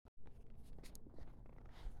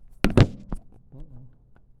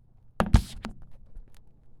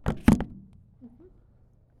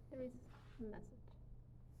message.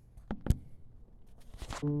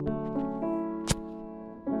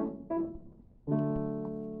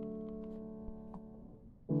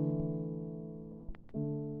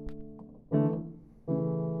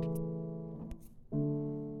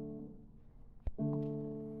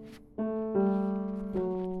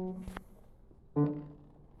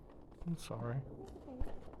 I'm sorry.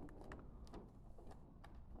 Okay.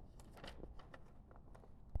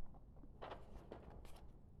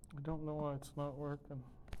 I don't know why it's not working.